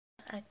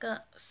I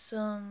got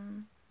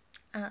some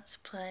art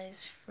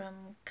supplies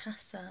from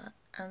Casa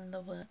and The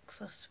Works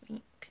last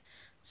week,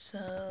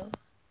 so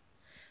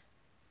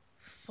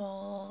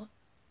for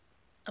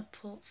a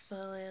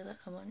portfolio that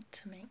I want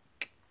to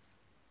make.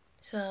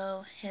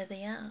 So here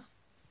they are.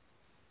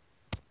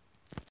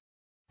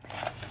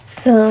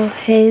 So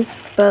here's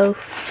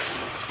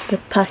both the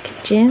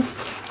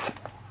packages.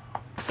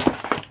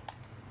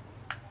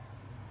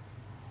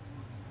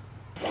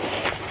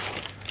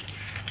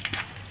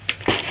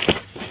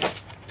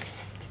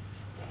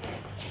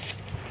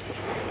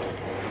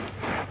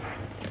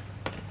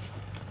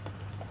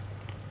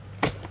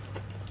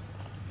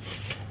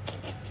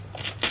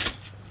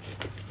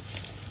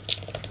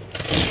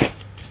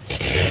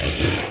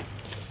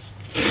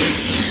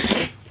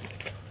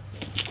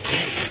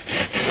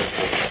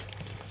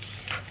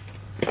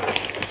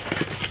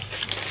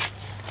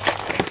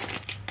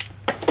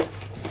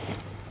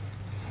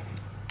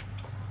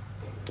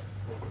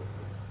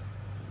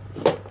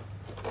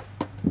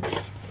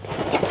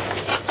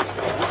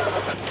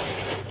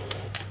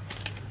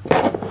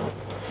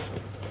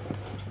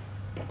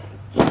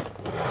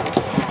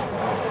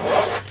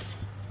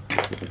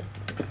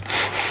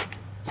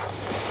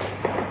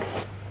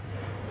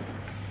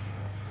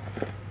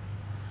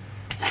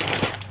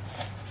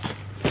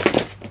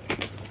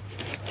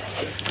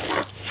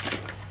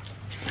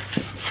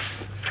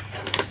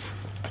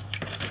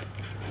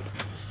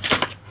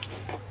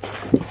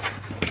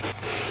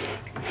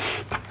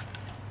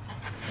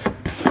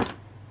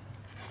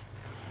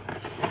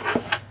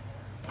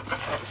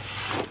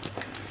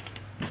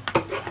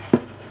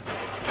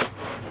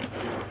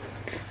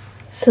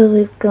 So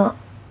we've got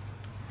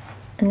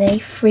an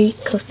A3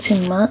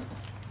 cutting mat,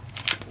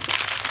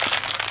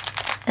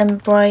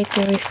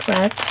 embroidery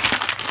thread,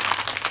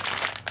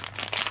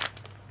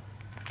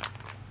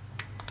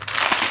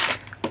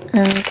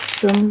 and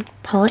some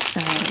palette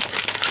knives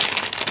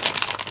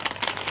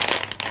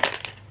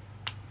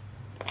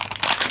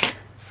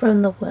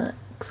from The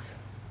Works.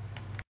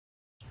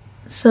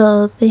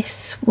 So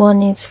this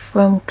one is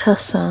from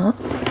Casa.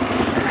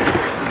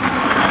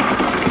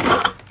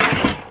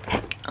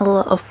 A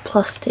lot of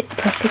plastic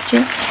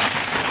packaging.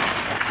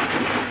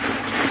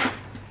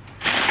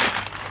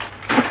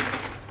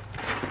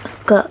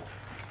 I've got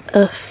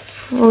a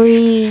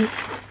free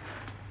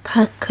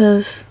pack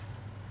of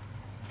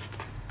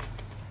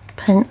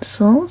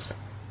pencils,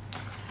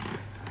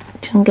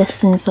 which I'm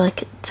guessing is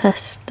like a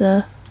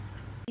tester.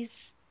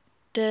 These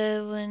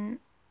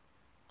Derwent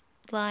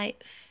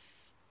light,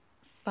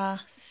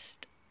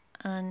 fast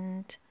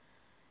and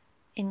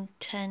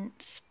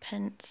intense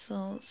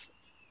pencils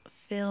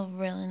feel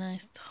really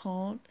nice to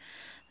hold.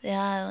 They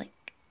are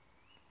like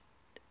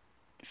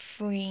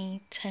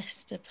free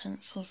tester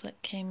pencils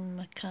that came in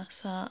my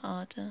Casa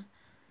order.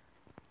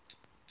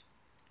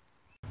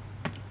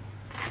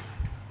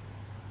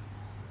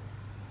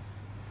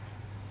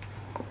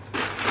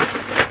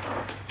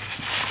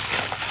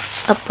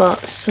 I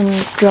bought some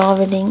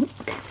drawing ink,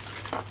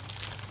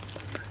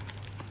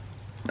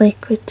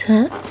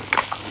 Liquitex,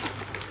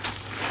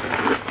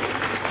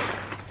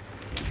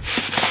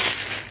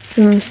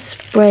 some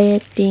spray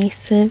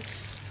adhesive,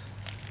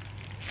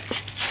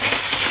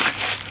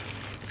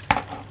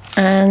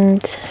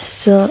 and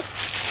so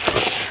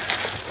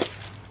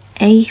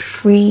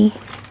A3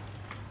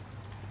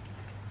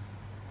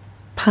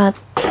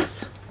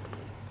 pads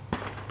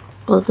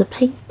for the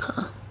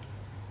paper.